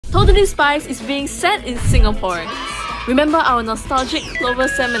Totally Spies is being set in Singapore. Remember our nostalgic Clover,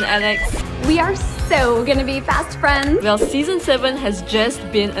 Sam and Alex? We are so gonna be fast friends. Well, season 7 has just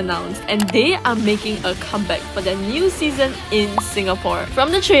been announced and they are making a comeback for their new season in Singapore.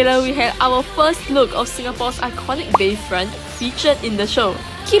 From the trailer, we had our first look of Singapore's iconic bayfront featured in the show.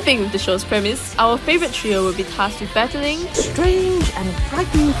 Keeping with the show's premise, our favourite trio will be tasked with battling strange and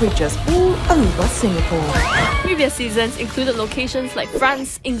frightening creatures all over Singapore. Previous seasons included locations like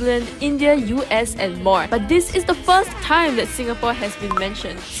France, England, India, US and more. But this is the first time that Singapore has been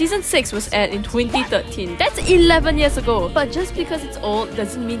mentioned. Season 6 was aired in 2013. That's 11 years ago. But just because it's old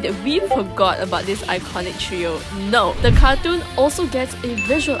doesn't mean that we forgot about this iconic trio. No, the cartoon also gets a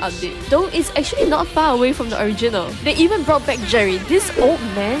visual update, though it's actually not far away from the original. They even brought back Jerry. This old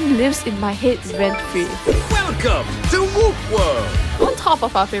man lives in my head rent-free. Welcome to Whoop World! On top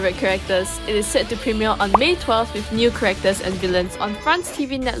of our favourite characters, it is set to premiere on May 12th with new characters and villains on France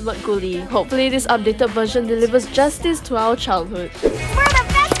TV network Guli. Hopefully this updated version delivers justice to our childhood.